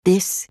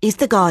This is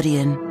The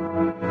Guardian.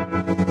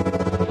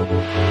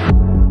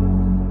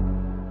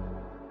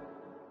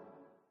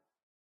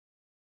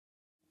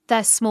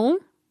 They're small,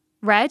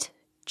 red,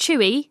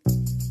 chewy,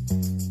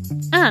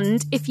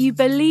 and if you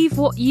believe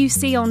what you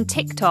see on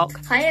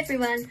TikTok, hi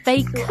everyone,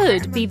 they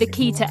could be the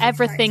key to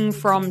everything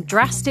from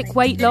drastic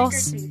weight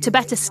loss to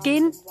better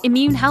skin,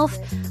 immune health,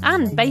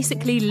 and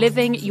basically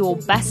living your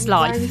best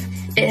life.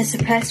 It has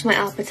suppressed my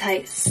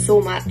appetite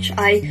so much.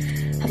 I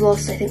have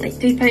lost, I think,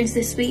 3 pounds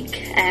this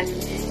week.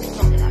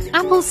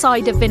 Apple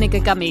cider vinegar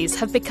gummies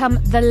have become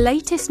the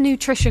latest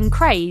nutrition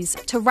craze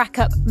to rack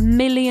up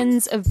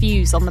millions of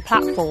views on the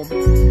platform.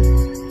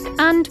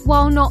 And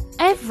while not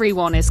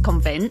everyone is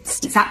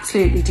convinced, it's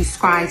absolutely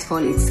disgraceful,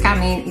 it's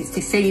scamming, it's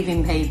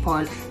deceiving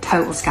people,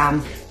 total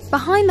scam.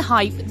 Behind the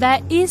hype, there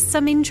is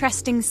some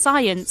interesting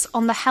science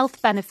on the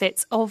health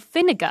benefits of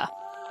vinegar.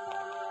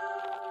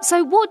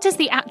 So what does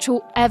the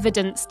actual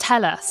evidence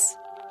tell us?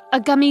 Are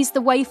gummies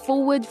the way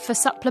forward for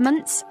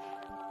supplements?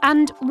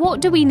 And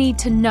what do we need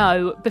to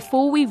know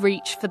before we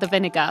reach for the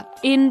vinegar,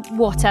 in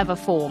whatever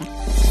form?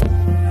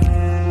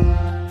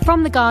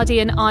 From The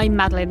Guardian, I'm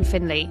Madeleine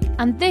Finlay,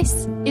 and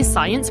this is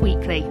Science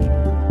Weekly.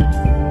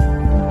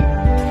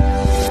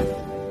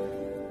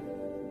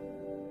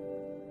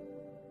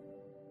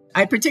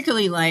 I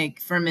particularly like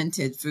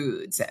fermented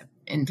foods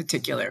in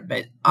particular,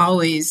 but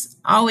always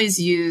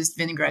used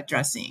vinaigrette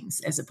dressings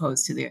as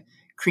opposed to the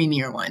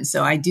creamier ones.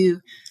 So I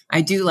do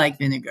like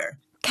vinegar.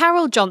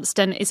 Carol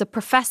Johnston is a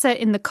professor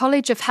in the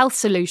College of Health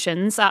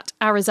Solutions at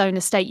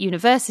Arizona State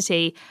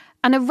University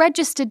and a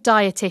registered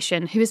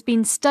dietitian who has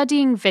been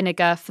studying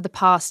vinegar for the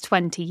past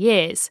 20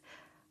 years.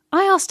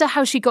 I asked her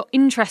how she got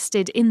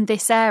interested in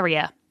this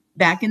area.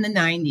 Back in the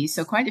 90s,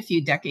 so quite a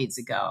few decades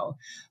ago,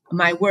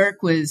 my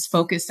work was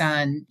focused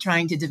on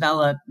trying to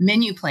develop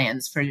menu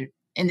plans for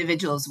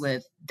individuals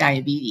with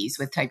diabetes,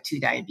 with type 2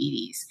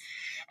 diabetes.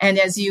 And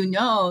as you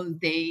know,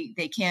 they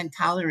can't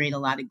tolerate a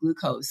lot of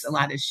glucose, a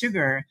lot of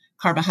sugar,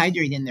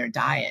 carbohydrate in their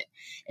diet.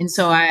 And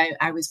so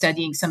I was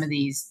studying some of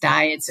these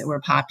diets that were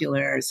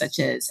popular, such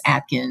as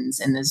Atkins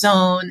and the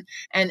Zone.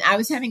 And I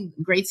was having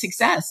great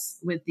success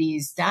with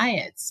these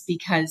diets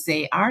because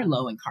they are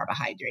low in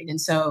carbohydrate. And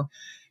so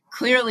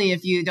clearly,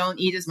 if you don't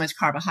eat as much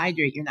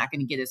carbohydrate, you're not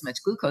going to get as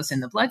much glucose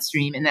in the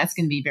bloodstream. And that's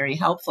going to be very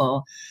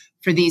helpful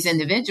for these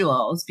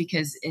individuals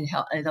because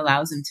it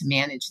allows them to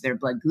manage their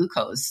blood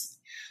glucose.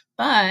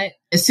 But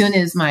as soon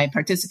as my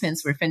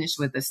participants were finished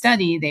with the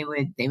study, they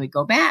would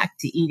go back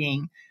to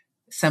eating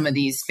some of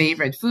these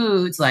favorite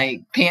foods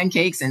like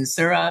pancakes and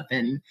syrup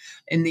and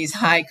these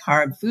high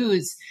carb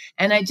foods.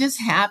 And I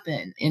just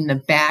happened in the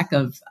back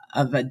of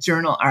a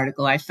journal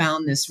article, I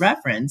found this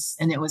reference,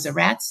 and it was a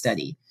rat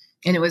study.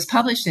 And it was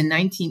published in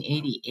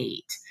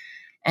 1988.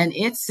 And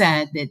it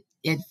said that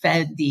it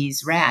fed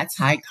these rats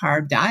high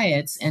carb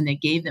diets and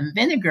it gave them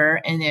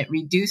vinegar and it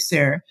reduced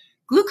their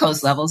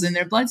glucose levels in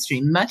their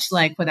bloodstream, much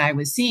like what I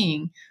was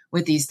seeing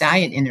with these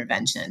diet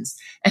interventions.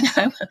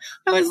 And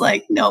I was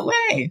like, no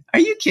way. Are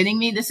you kidding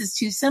me? This is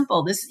too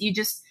simple.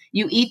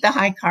 You eat the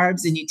high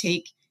carbs and you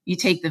take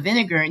the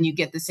vinegar and you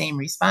get the same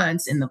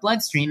response in the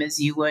bloodstream as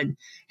you would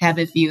have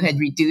if you had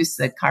reduced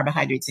the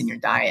carbohydrates in your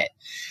diet.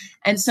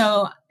 And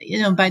so,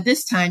 by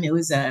this time, it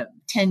was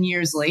 10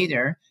 years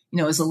later,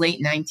 it was the late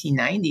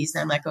 1990s.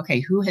 And I'm like, okay,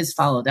 who has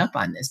followed up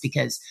on this?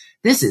 Because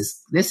this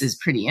is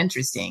pretty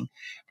interesting.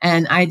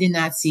 And I did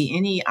not see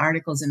any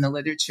articles in the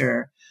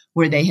literature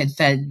where they had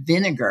fed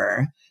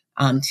vinegar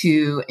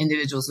to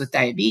individuals with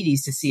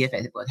diabetes to see if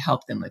it would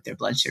help them with their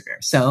blood sugar.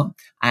 So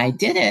I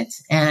did it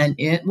and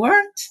it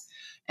worked.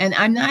 And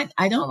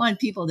I don't want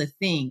people to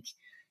think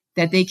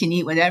that they can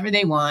eat whatever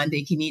they want.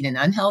 They can eat an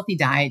unhealthy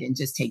diet and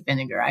just take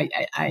vinegar.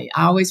 I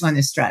always want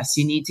to stress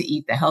you need to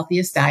eat the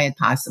healthiest diet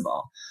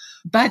possible.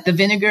 But the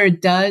vinegar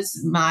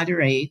does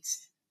moderate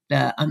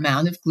the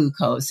amount of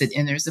glucose that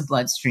enters the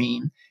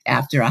bloodstream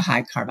after a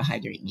high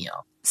carbohydrate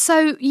meal.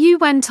 So you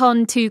went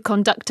on to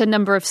conduct a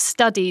number of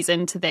studies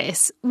into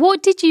this.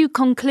 What did you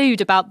conclude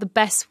about the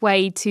best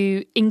way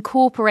to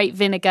incorporate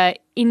vinegar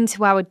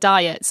into our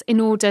diets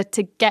in order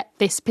to get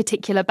this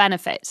particular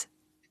benefit?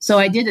 So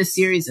I did a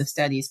series of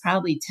studies,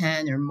 probably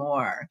 10 or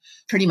more,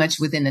 pretty much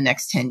within the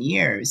next 10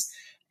 years,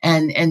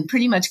 and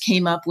pretty much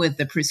came up with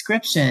the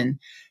prescription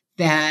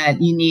that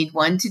you need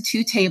 1 to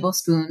 2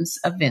 tablespoons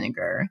of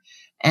vinegar.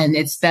 And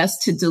it's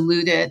best to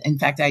dilute it. In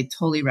fact, I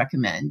totally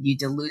recommend you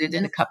dilute it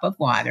in a cup of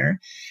water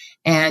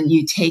and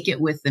you take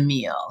it with the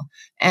meal.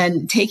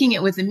 And taking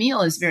it with the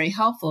meal is very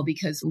helpful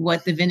because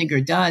what the vinegar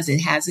does,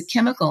 it has a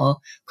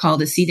chemical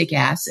called acetic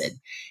acid.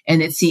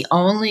 And it's the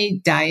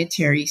only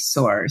dietary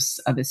source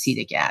of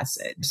acetic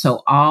acid.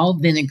 So all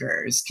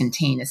vinegars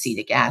contain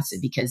acetic acid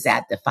because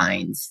that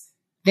defines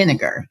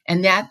vinegar.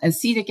 And that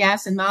acetic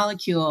acid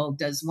molecule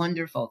does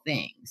wonderful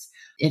things.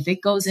 If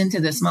it goes into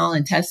the small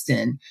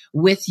intestine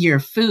with your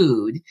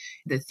food,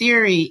 the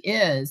theory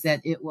is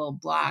that it will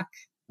block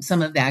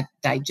some of that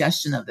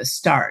digestion of the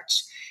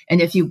starch. And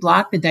if you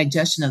block the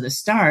digestion of the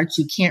starch,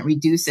 you can't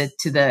reduce it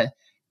to the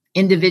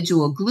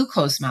individual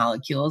glucose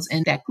molecules,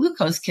 and that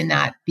glucose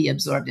cannot be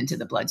absorbed into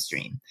the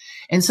bloodstream.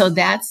 And so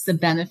that's the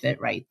benefit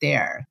right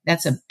there.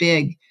 That's a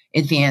big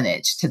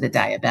advantage to the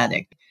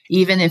diabetic.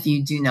 Even if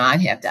you do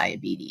not have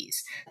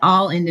diabetes,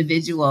 all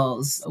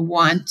individuals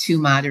want to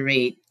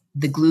moderate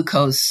the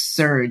glucose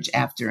surge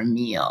after a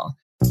meal.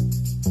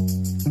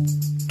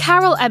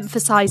 Carol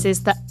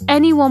emphasises that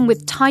anyone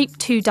with type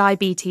 2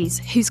 diabetes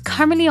who's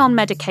currently on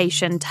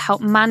medication to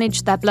help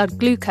manage their blood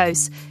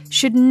glucose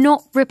should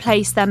not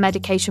replace their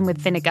medication with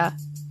vinegar,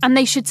 and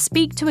they should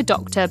speak to a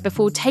doctor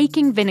before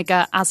taking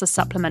vinegar as a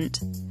supplement.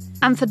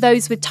 And for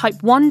those with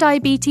type 1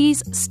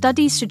 diabetes,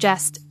 studies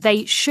suggest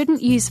they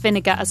shouldn't use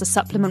vinegar as a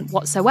supplement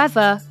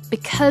whatsoever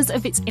because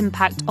of its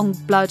impact on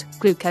blood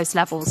glucose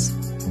levels.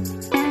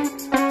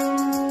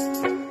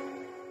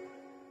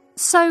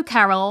 So,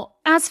 Carol,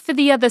 as for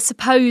the other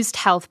supposed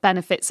health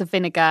benefits of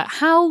vinegar,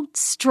 how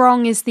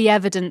strong is the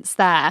evidence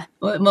there?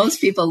 What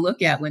most people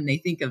look at when they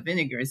think of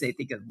vinegar is they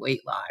think of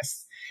weight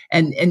loss.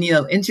 And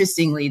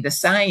interestingly, the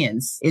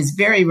science is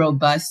very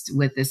robust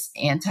with this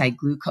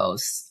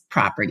anti-glucose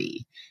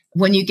property.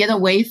 When you get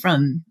away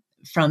from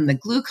the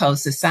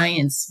glucose, the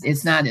science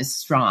is not as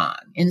strong.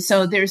 And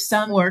so there's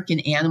some work in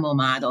animal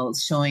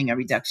models showing a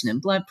reduction in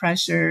blood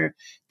pressure.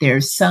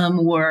 There's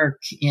some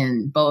work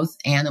in both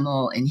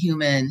animal and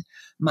human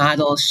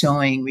models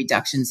showing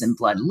reductions in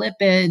blood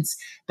lipids,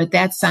 but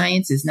that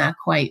science is not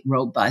quite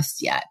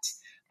robust yet.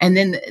 And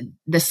then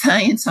the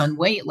science on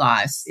weight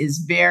loss is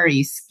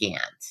very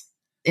scant.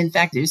 In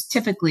fact, there's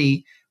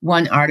typically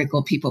one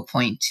article people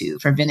point to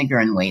for vinegar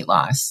and weight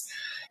loss.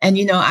 And,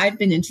 I've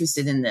been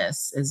interested in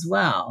this as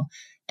well.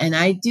 And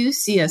I do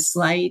see a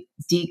slight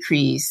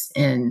decrease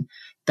in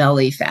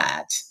belly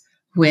fat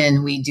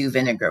when we do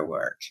vinegar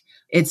work.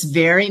 It's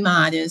very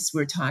modest.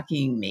 We're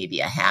talking maybe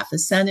a half a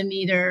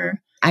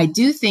centimeter. I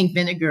do think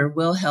vinegar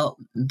will help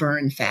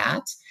burn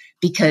fat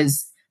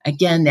because,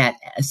 again, that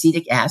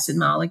acetic acid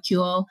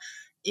molecule,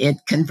 it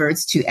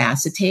converts to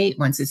acetate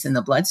once it's in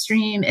the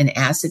bloodstream, and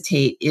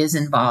acetate is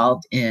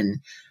involved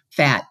in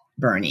fat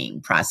burning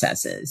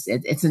processes.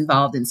 It's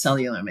involved in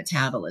cellular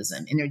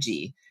metabolism,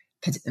 energy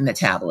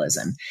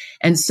metabolism.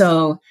 And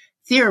so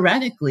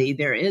theoretically,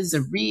 there is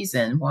a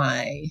reason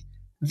why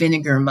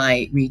vinegar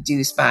might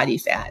reduce body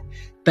fat.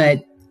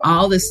 But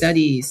all the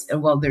studies,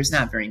 well, there's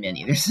not very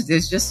many.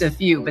 There's just a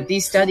few, but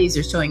these studies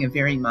are showing a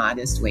very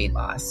modest weight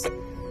loss.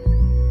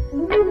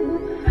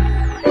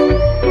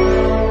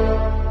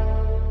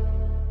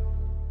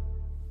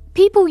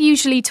 People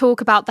usually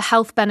talk about the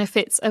health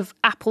benefits of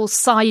apple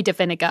cider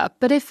vinegar,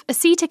 but if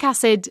acetic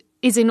acid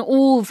is in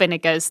all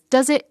vinegars,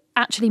 does it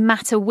actually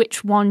matter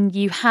which one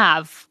you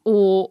have?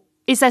 Or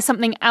is there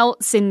something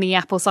else in the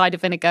apple cider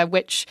vinegar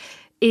which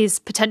is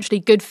potentially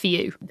good for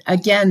you?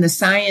 Again, the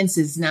science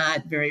is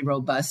not very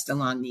robust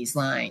along these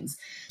lines.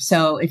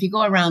 So if you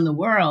go around the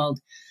world,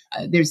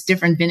 there's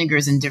different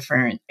vinegars in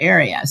different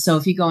areas. So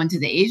if you go into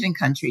the Asian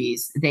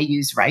countries, they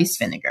use rice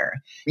vinegar.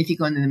 If you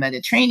go into the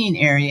Mediterranean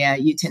area,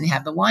 you tend to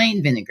have the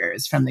wine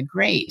vinegars from the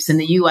grapes. In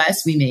the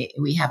US,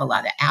 we have a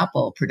lot of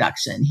apple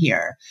production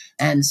here.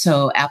 And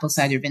so apple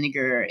cider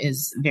vinegar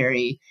is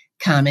very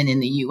common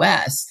in the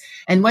US.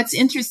 And what's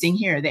interesting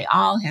here, they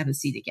all have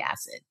acetic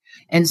acid.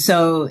 And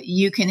so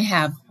you can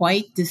have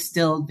white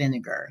distilled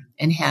vinegar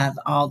and have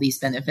all these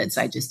benefits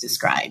I just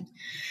described.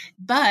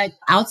 But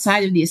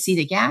outside of the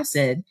acetic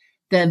acid,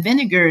 the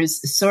vinegars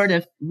sort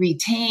of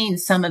retain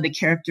some of the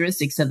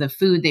characteristics of the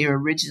food they were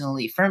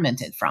originally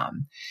fermented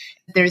from.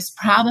 There's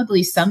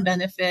probably some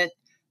benefit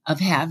of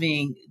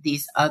having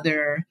these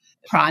other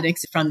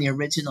products from the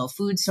original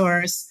food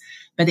source.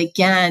 But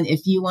again,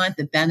 if you want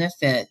the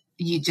benefit,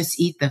 you just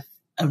eat the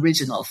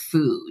original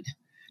food,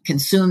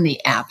 consume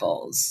the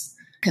apples,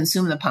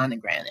 consume the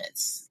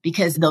pomegranates,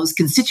 because those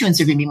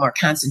constituents are going to be more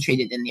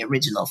concentrated in the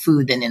original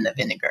food than in the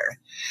vinegar.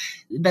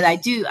 But I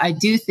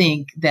do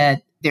think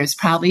that there's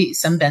probably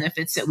some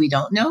benefits that we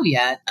don't know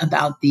yet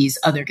about these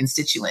other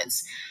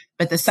constituents,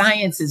 but the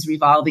science is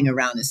revolving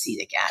around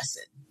acetic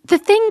acid. The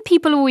thing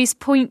people always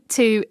point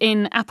to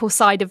in apple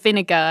cider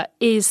vinegar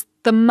is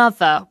the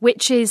mother,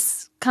 which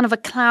is kind of a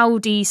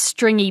cloudy,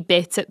 stringy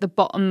bit at the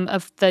bottom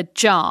of the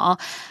jar.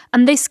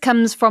 And this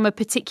comes from a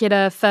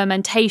particular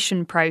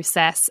fermentation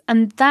process.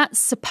 And that's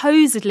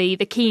supposedly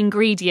the key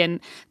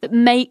ingredient that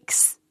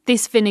makes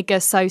this vinegar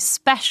so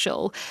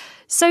special.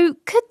 So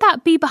could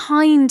that be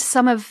behind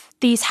some of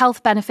these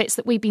health benefits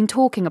that we've been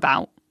talking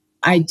about?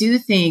 I do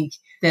think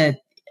that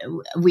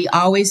we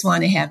always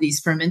want to have these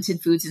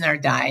fermented foods in our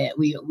diet.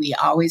 We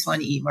always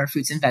want to eat more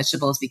fruits and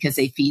vegetables because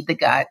they feed the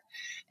gut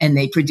and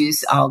they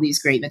produce all these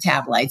great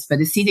metabolites.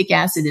 But acetic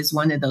acid is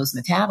one of those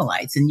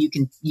metabolites, and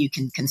you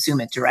can consume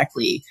it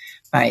directly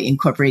by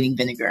incorporating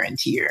vinegar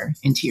into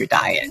your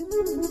diet.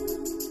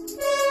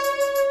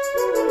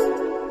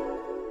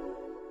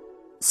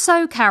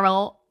 So,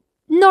 Carol,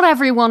 not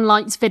everyone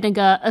likes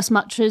vinegar as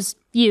much as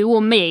you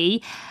or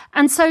me.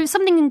 And so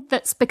something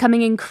that's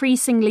becoming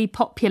increasingly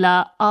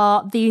popular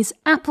are these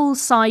apple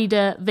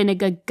cider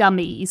vinegar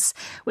gummies,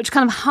 which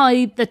kind of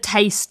hide the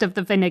taste of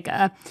the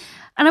vinegar.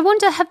 And I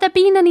wonder, have there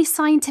been any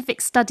scientific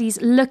studies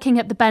looking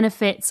at the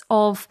benefits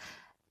of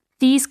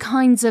these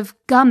kinds of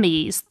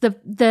gummies,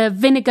 the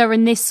vinegar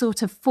in this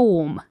sort of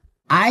form?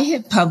 I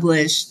have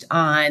published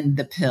on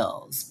the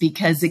pills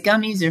because the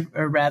gummies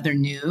are rather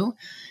new.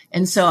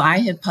 And so I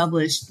have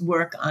published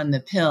work on the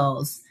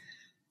pills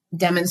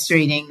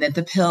demonstrating that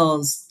the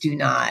pills do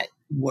not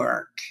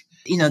work.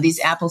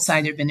 These apple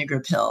cider vinegar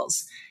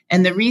pills.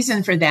 And the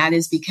reason for that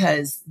is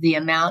because the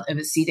amount of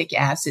acetic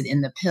acid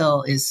in the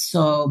pill is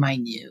so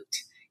minute.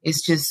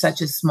 It's just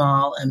such a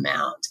small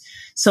amount.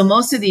 So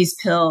most of these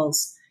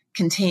pills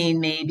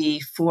contain maybe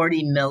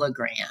 40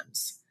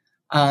 milligrams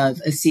of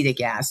acetic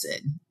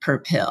acid per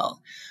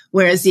pill,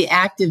 whereas the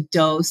active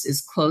dose is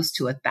close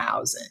to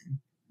 1,000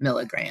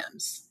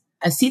 milligrams.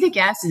 Acetic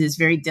acid is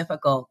very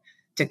difficult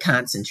to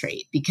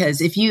concentrate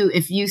because if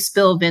you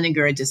spill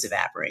vinegar, it just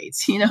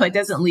evaporates. It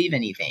doesn't leave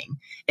anything.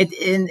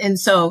 And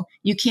so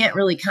you can't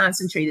really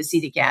concentrate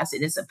acetic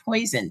acid. It's a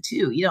poison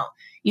too. You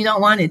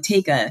don't want to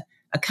take a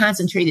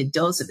concentrated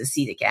dose of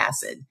acetic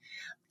acid.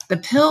 The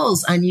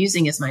pills I'm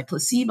using as my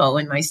placebo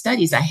in my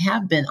studies, I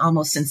have been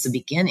almost since the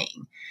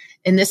beginning.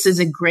 And this is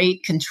a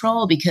great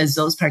control because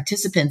those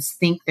participants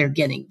think they're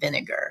getting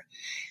vinegar.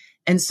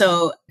 And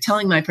so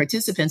telling my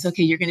participants,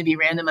 okay, you're going to be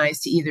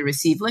randomized to either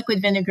receive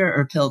liquid vinegar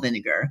or pill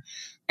vinegar.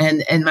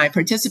 And my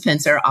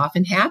participants are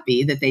often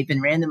happy that they've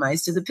been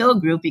randomized to the pill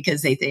group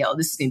because they think, oh,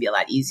 this is going to be a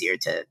lot easier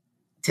to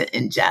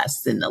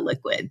ingest than the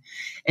liquid.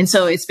 And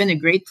so it's been a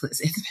great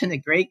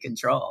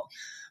control.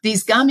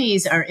 These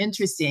gummies are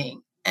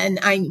interesting. And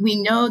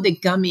we know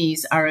that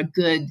gummies are a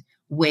good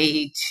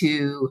way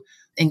to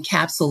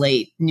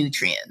encapsulate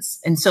nutrients.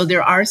 And so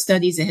there are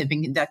studies that have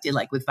been conducted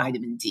like with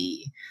vitamin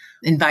D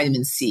and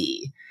vitamin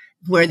C,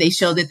 where they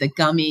show that the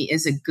gummy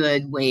is a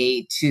good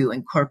way to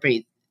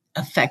incorporate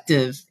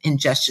effective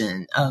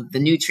ingestion of the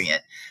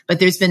nutrient. But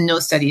there's been no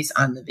studies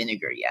on the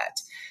vinegar yet.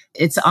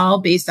 It's all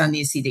based on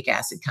the acetic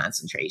acid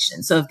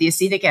concentration. So if the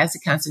acetic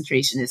acid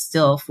concentration is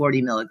still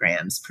 40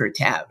 milligrams per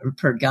tab or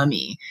per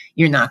gummy,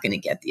 you're not going to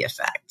get the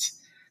effect.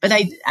 But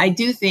I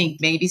do think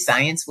maybe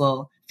science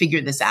will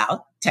figure this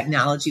out.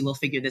 Technology will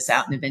figure this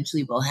out, and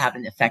eventually we'll have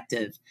an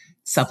effective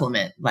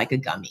supplement like a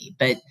gummy.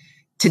 But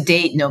to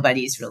date,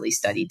 nobody's really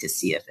studied to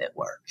see if it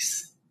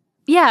works.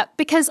 Yeah,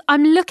 because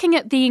I'm looking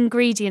at the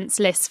ingredients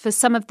list for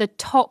some of the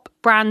top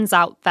brands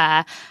out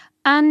there,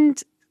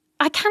 and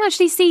I can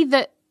actually see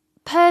that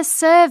per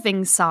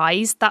serving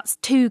size, that's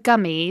 2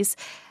 gummies,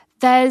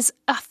 there's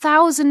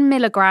 1,000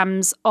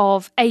 milligrams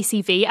of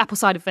ACV, apple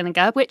cider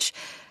vinegar, which,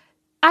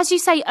 as you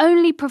say,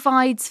 only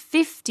provides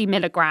 50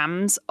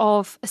 milligrams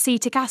of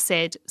acetic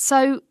acid.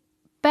 So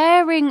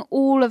bearing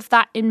all of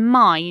that in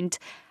mind,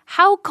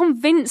 how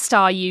convinced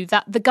are you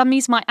that the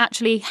gummies might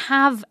actually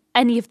have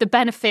any of the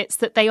benefits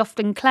that they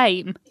often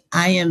claim?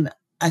 I am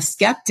a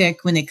skeptic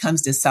when it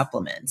comes to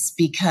supplements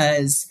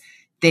because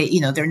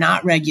they're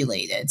not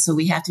regulated. So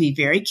we have to be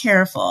very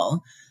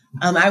careful.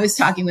 I was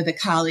talking with a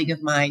colleague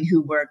of mine who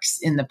works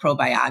in the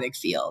probiotic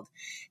field.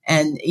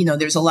 And,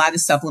 there's a lot of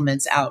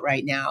supplements out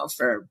right now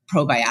for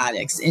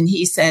probiotics. And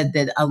he said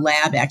that a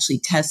lab actually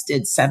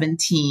tested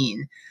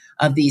 17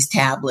 of these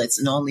tablets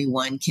and only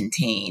one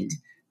contained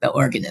the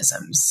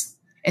organisms.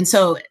 And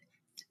so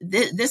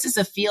this is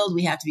a field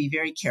we have to be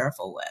very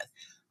careful with.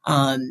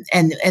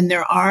 And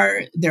there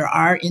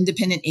are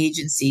independent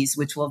agencies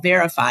which will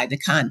verify the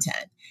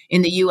content.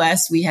 In the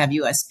US, we have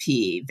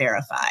USP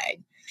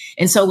verified.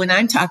 And so when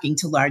I'm talking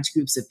to large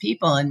groups of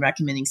people and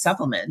recommending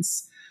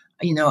supplements,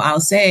 I'll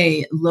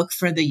say, look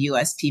for the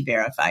USP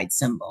verified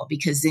symbol,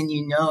 because then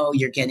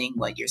you're getting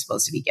what you're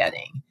supposed to be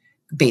getting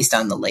based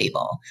on the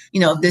label.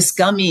 This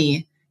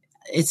gummy,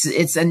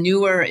 it's a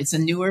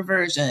newer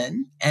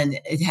version, and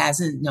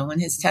no one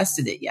has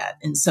tested it yet.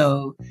 And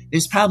so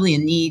there's probably a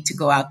need to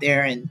go out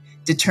there and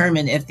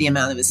determine if the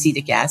amount of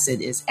acetic acid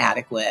is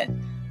adequate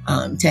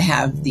to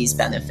have these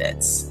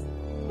benefits.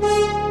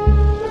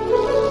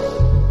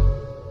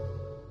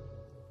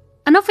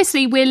 And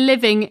obviously, we're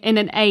living in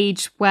an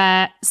age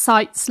where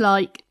sites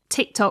like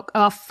TikTok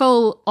are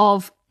full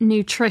of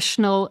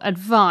nutritional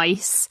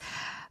advice.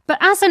 But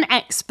as an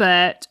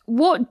expert,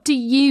 what do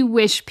you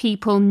wish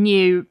people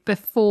knew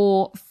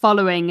before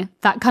following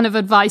that kind of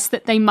advice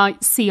that they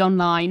might see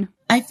online?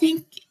 I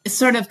think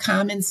sort of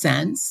common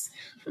sense.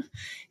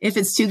 If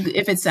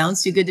it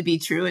sounds too good to be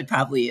true, it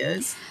probably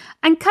is.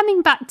 And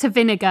coming back to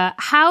vinegar,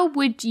 how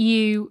would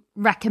you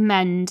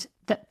recommend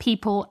that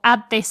people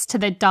add this to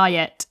their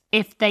diet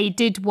if they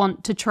did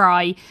want to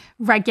try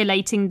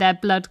regulating their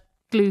blood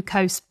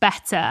glucose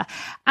better?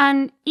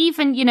 And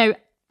even,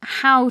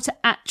 how to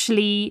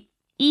actually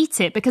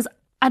eat it, because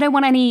I don't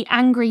want any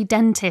angry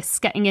dentists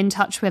getting in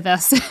touch with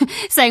us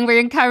saying we're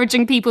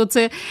encouraging people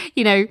to,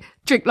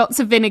 drink lots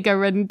of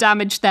vinegar and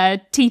damage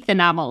their teeth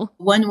enamel.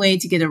 One way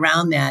to get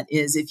around that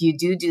is if you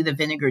do the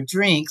vinegar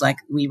drink, like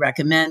we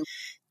recommend,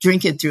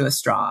 drink it through a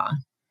straw,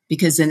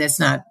 because then it's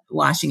not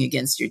washing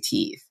against your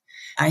teeth.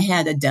 I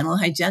had a dental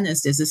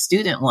hygienist as a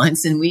student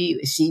once, and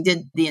she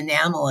did the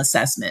enamel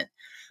assessment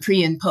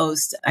pre and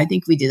post. I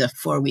think we did a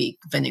 4-week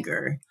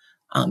vinegar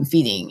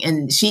feeding.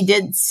 And she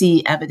did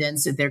see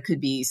evidence that there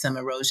could be some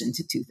erosion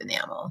to tooth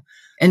enamel.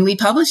 And we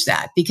published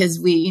that because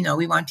we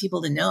want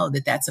people to know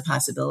that that's a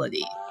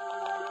possibility.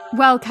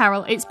 Well,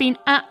 Carol, it's been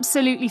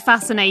absolutely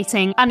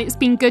fascinating, and it's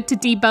been good to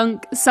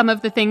debunk some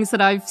of the things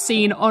that I've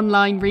seen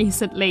online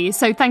recently.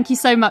 So thank you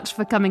so much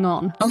for coming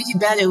on. Oh, you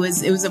bet. It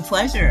was a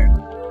pleasure.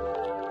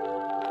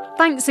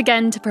 Thanks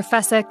again to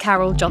Professor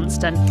Carol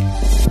Johnston.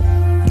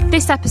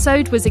 This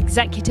episode was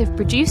executive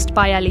produced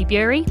by Ellie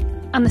Bury,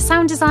 and the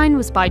sound design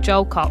was by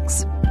Joel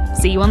Cox.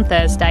 See you on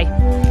Thursday.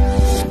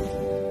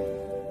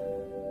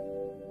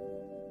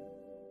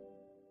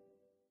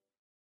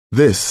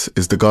 This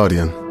is The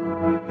Guardian.